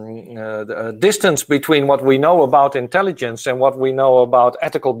the distance between what we know about intelligence and what we know about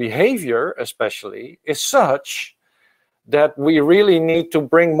ethical behavior especially is such that we really need to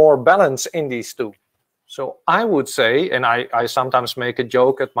bring more balance in these two. So I would say, and I sometimes make a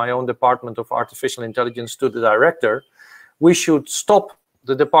joke at my own Department of Artificial Intelligence to the director, we should stop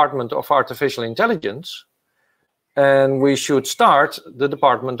the Department of Artificial Intelligence and we should start the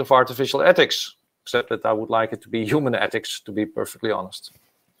Department of Artificial Ethics, except that I would like it to be human ethics, to be perfectly honest.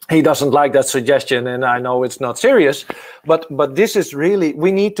 He doesn't like that suggestion, and I know it's not serious, but this is really,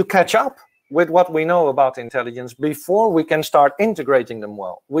 we need to catch up with what we know about intelligence before we can start integrating them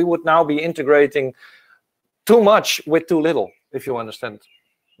well. We would now be integrating too much with too little, if you understand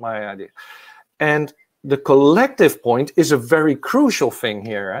my idea. And the collective point is a very crucial thing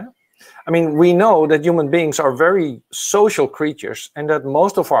here. Eh? I mean, we know that human beings are very social creatures and that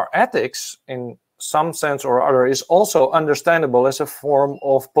most of our ethics, in some sense or other, is also understandable as a form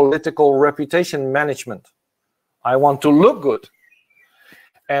of political reputation management. I want to look good.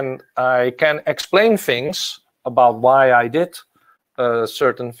 And I can explain things about why I did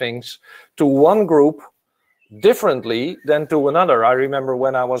certain things to one group differently than to another. I remember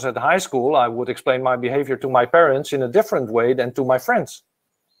when I was at high school, I would explain my behavior to my parents in a different way than to my friends.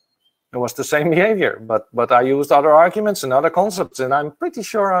 It was the same behavior, but I used other arguments and other concepts, and I'm pretty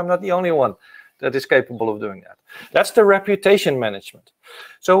sure I'm not the only one that is capable of doing that. That's the reputation management.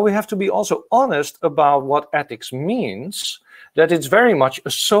 So we have to be also honest about what ethics means, that it's very much a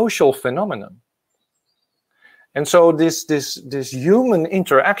social phenomenon. And so this human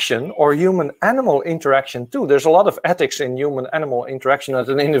interaction or human-animal interaction too, there's a lot of ethics in human-animal interaction at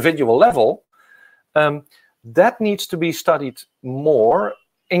an individual level, that needs to be studied more,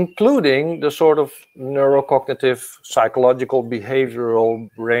 including the sort of neurocognitive, psychological, behavioral,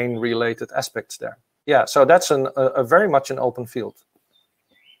 brain-related aspects there. Yeah, so that's a very much an open field.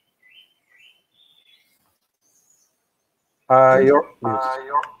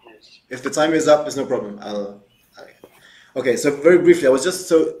 If the time is up, it's no problem. Okay, so very briefly, I was just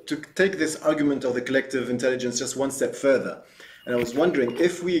to take this argument of the collective intelligence just one step further. And I was wondering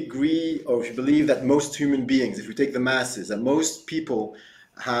if we agree, or if you believe that most human beings, if we take the masses, that most people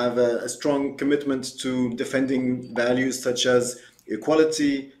have a strong commitment to defending values such as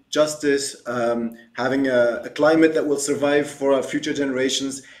equality, justice, having a climate that will survive for our future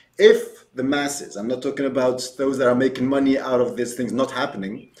generations. If the masses, I'm not talking about those that are making money out of these things not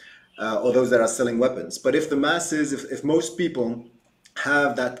happening, or those that are selling weapons, but if the masses, if most people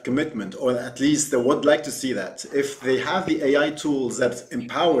have that commitment, or at least they would like to see that, if they have the AI tools that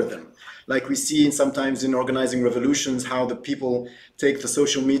empower them, like we see sometimes in organizing revolutions, how the people take the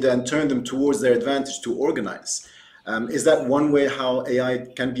social media and turn them towards their advantage to organize. Is that one way how AI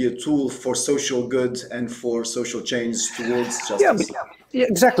can be a tool for social good and for social change towards justice? Yeah,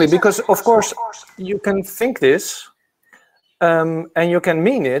 exactly, because of course you can think this and you can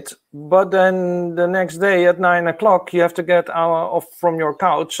mean it, but then the next day at 9 o'clock you have to get off from your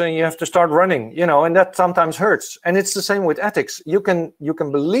couch and you have to start running, you know, and that sometimes hurts. And it's the same with ethics. You can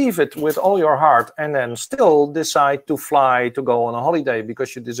believe it with all your heart and then still decide to fly to go on a holiday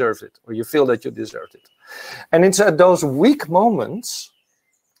because you deserve it, or you feel that you deserve it. And it's at those weak moments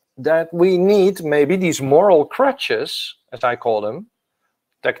that we need maybe these moral crutches, as I call them,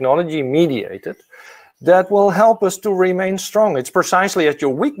 technology mediated, that will help us to remain strong. It's precisely at your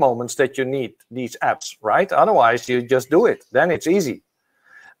weak moments that you need these apps, right? Otherwise, you just do it. Then it's easy.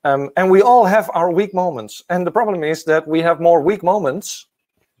 And we all have our weak moments. And the problem is that we have more weak moments,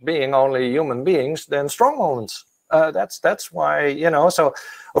 being only human beings, than strong moments. That's why, you know, so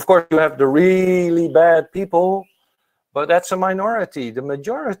of course you have the really bad people, but that's a minority. The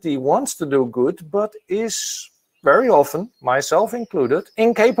majority wants to do good, but is very often, myself included,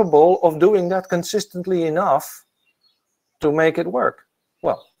 incapable of doing that consistently enough to make it work.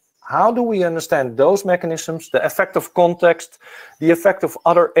 Well, How do we understand those mechanisms, the effect of context, the effect of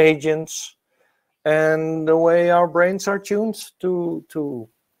other agents, and the way our brains are tuned to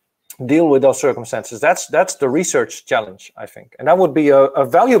deal with those circumstances? That's the research challenge, I think. And that would be a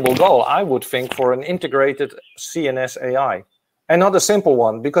valuable goal, I would think, for an integrated CNS AI. And not a simple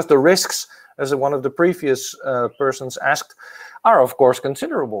one, because the risks, as one of the previous persons asked, are of course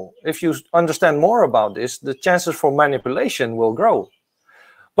considerable. If you understand more about this, the chances for manipulation will grow.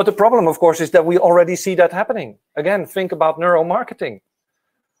 But the problem, of course, is that we already see that happening. Again, think about neuromarketing.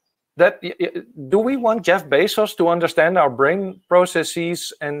 Do we want Jeff Bezos to understand our brain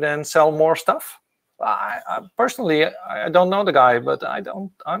processes and then sell more stuff? Personally, I don't know the guy, but that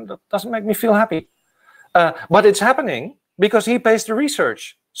doesn't make me feel happy. But it's happening because he pays the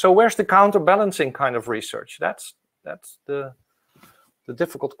research. So where's the counterbalancing kind of research? That's the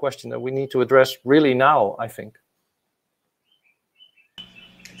difficult question that we need to address really now, I think.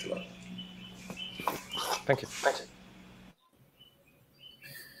 Thank you.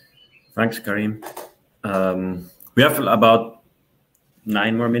 Thanks, Karim. We have about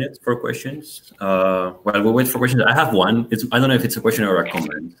 9 more minutes for questions. While we wait for questions, I have one. I don't know if it's a question or a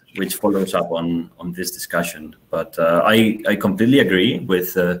comment, which follows up on this discussion. But I completely agree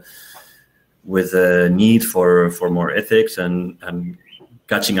with the need for more ethics and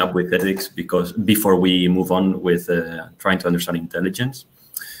catching up with ethics, because before we move on with trying to understand intelligence.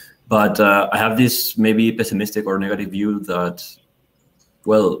 But I have this maybe pessimistic or negative view that,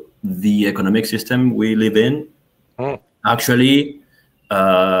 well, the economic system we live in actually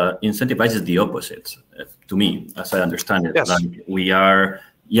incentivizes the opposite, to me, as I understand it. Yes. Like we are,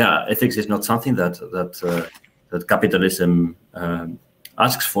 ethics is not something that capitalism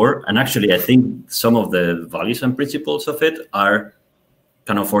asks for. And actually, I think some of the values and principles of it are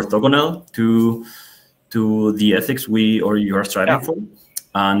kind of orthogonal to the ethics you are striving for.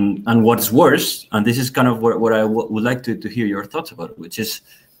 And what's worse, and this is kind of what I would like to hear your thoughts about, which is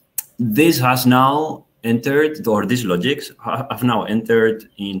this has now entered, or these logics have now entered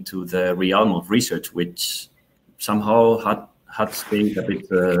into the realm of research, which somehow had stayed a bit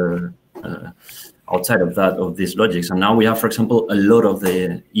outside of these logics. And now we have, for example, a lot of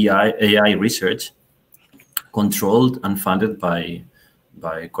the AI research controlled and funded by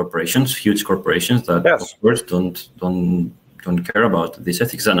corporations, huge corporations that, of course, don't care about these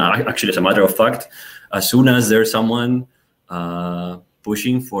ethics. And actually, as a matter of fact, as soon as there's someone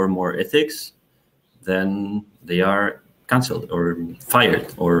pushing for more ethics, then they are cancelled or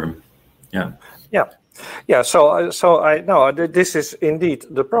fired, or So I know this is indeed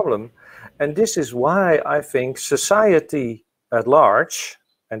the problem, and this is why I think society at large,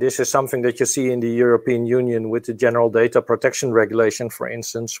 and this is something that you see in the European Union with the General Data Protection Regulation, for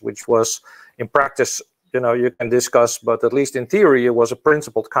instance, which was in practice, you can discuss, but at least in theory, it was a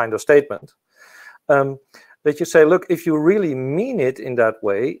principled kind of statement. That you say, look, if you really mean it in that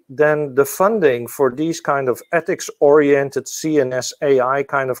way, then the funding for these kind of ethics-oriented CNS AI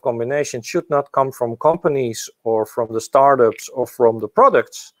kind of combination should not come from companies or from the startups or from the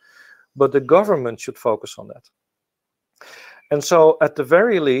products, but the government should focus on that. And so at the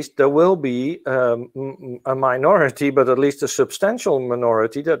very least, there will be a minority, but at least a substantial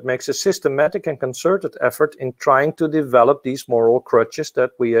minority that makes a systematic and concerted effort in trying to develop these moral crutches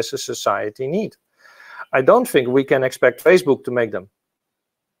that we as a society need. I don't think we can expect Facebook to make them,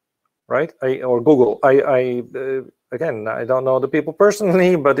 right? Or Google. Again, I don't know the people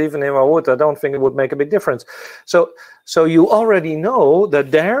personally, but even if I would, I don't think it would make a big difference. So you already know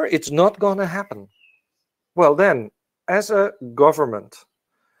that there it's not going to happen. Well, then, as a government,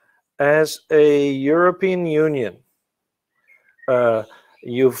 as a European Union,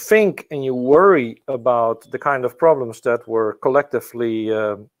 you think and you worry about the kind of problems that we're collectively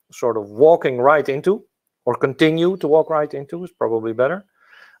sort of walking right into, or continue to walk right into, is probably better.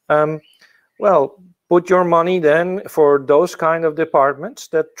 Well, put your money then for those kind of departments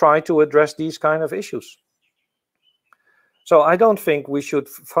that try to address these kind of issues. So I don't think we should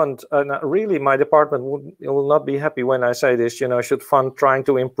fund, really my department will not be happy when I say this, should fund trying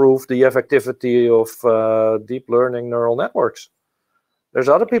to improve the effectivity of deep learning neural networks. There's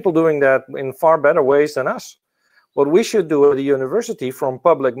other people doing that in far better ways than us. What we should do at the university from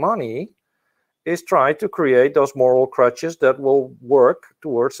public money is try to create those moral crutches that will work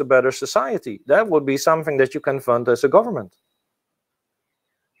towards a better society. That would be something that you can fund as a government.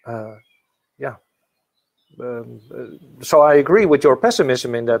 So I agree with your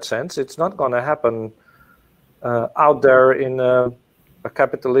pessimism in that sense. It's not going to happen out there in a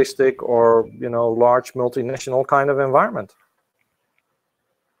capitalistic or large multinational kind of environment.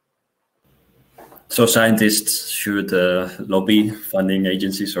 So scientists should lobby funding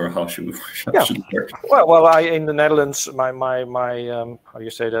agencies, or how should it work? Well, in the Netherlands, my how do you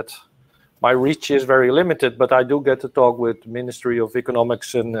say that? My reach is very limited, but I do get to talk with Ministry of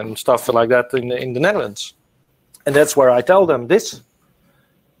Economics and stuff like that in the Netherlands, and that's where I tell them this.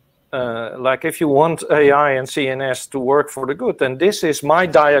 Like, if you want AI and CNS to work for the good, then this is my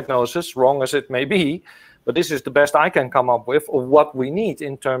diagnosis, wrong as it may be, but this is the best I can come up with of what we need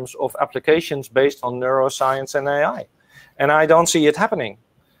in terms of applications based on neuroscience and AI. And I don't see it happening.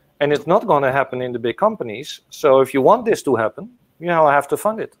 And it's not going to happen in the big companies. So if you want this to happen, you know, I have to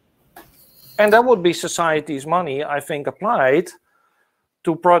fund it. And that would be society's money, I think, applied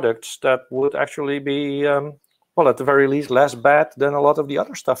to products that would actually be, well, at the very least, less bad than a lot of the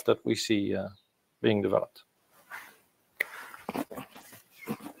other stuff that we see being developed.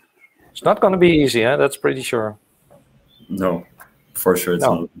 It's not going to be easy, that's pretty sure. No, for sure it's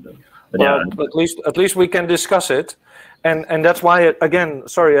not. But yeah, at least we can discuss it, and that's why, again,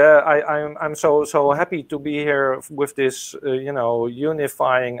 sorry, I'm so happy to be here with this, you know,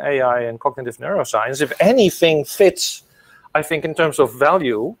 unifying AI and cognitive neuroscience. If anything fits, I think, in terms of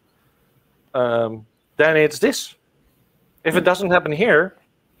value, then it's this. If it doesn't happen here,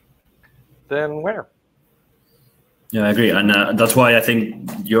 then where? Yeah, I agree, and that's why I think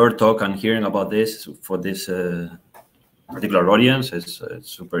your talk and hearing about this for this particular audience is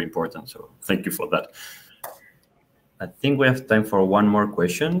super important. So thank you for that. I think we have time for one more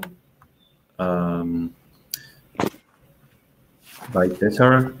question by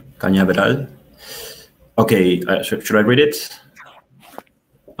César Cañaveral. Okay, should I read it?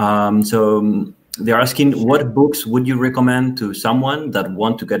 So they're asking, what books would you recommend to someone that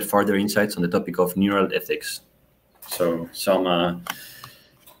want to get further insights on the topic of neural ethics? So some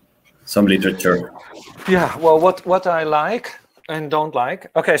literature. Yeah, well, what I like and don't like.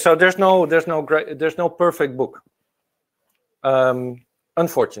 Okay, so there's no perfect book,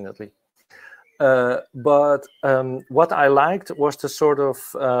 unfortunately. But what I liked was the sort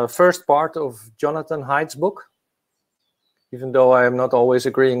of first part of Jonathan Haidt's book, even though I am not always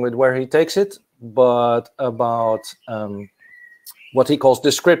agreeing with where he takes it, but about what he calls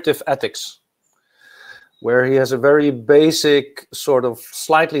descriptive ethics, where he has a very basic, sort of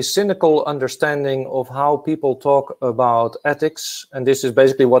slightly cynical understanding of how people talk about ethics. And this is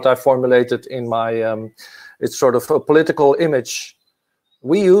basically what I formulated in my, it's sort of a political image.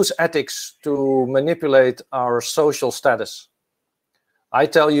 We use ethics to manipulate our social status. I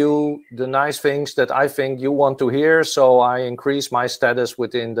tell you the nice things that I think you want to hear, so I increase my status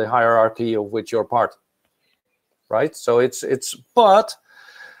within the hierarchy of which you're part. Right? So but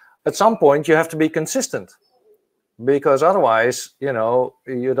at some point you have to be consistent, because otherwise, you know,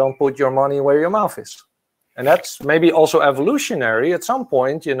 you don't put your money where your mouth is. And that's maybe also evolutionary. At some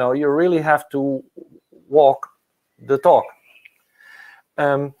point, you know, you really have to walk the talk.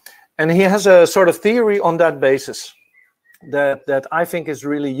 And he has a sort of theory on that basis that I think is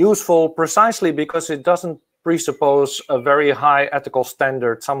really useful, precisely because it doesn't presuppose a very high ethical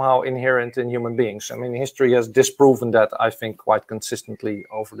standard somehow inherent in human beings. I mean, history has disproven that, I think, quite consistently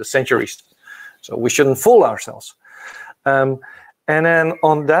over the centuries. So we shouldn't fool ourselves. And then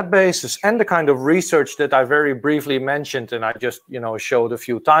on that basis, and the kind of research that I very briefly mentioned, and I just, you know, showed a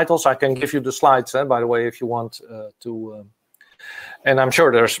few titles. I can give you the slides, by the way, if you want to. And I'm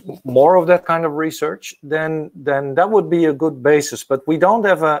sure there's more of that kind of research. Then that would be a good basis. But we don't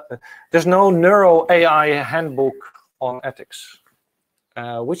have there's no neuro AI handbook on ethics,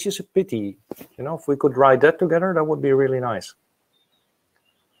 which is a pity. You know, if we could write that together, that would be really nice.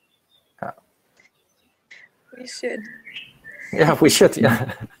 We should. Yeah, we should.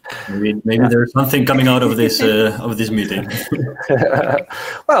 Yeah. Maybe there's something coming out of this meeting.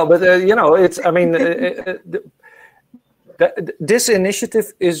 Well, but you know, it's. I mean, this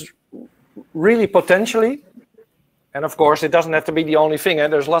initiative is really potentially, and of course, it doesn't have to be the only thing.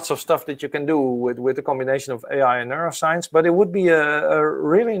 And there's lots of stuff that you can do with the combination of AI and neuroscience. But it would be a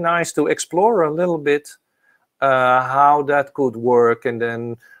really nice to explore a little bit how that could work, and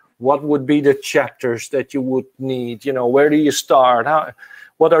then what would be the chapters that you would need? You know, where do you start?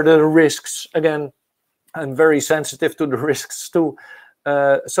 What are the risks? Again, I'm very sensitive to the risks too.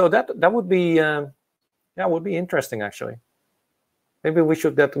 So that would be, yeah, would be interesting actually. Maybe we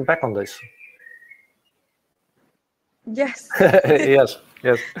should get back on this. Yes. Yes.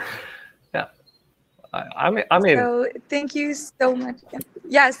 Yes. Yeah. I'm in. So thank you so much.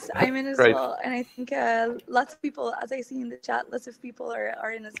 Yes, I'm in as Great. well. And I think lots of people, as I see in the chat, lots of people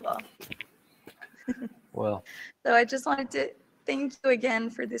are in as well. Well. So I just wanted to thank you again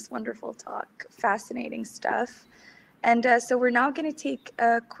for this wonderful talk. Fascinating stuff. And so we're now going to take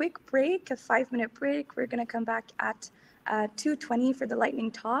a quick break, a 5-minute break. We're going to come back at 2:20 for the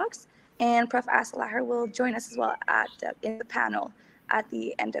lightning talks. And Prof. Haselager will join us as well in the panel at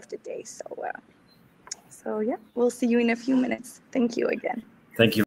the end of the day. So yeah, we'll see you in a few minutes. Thank you again. Thank you.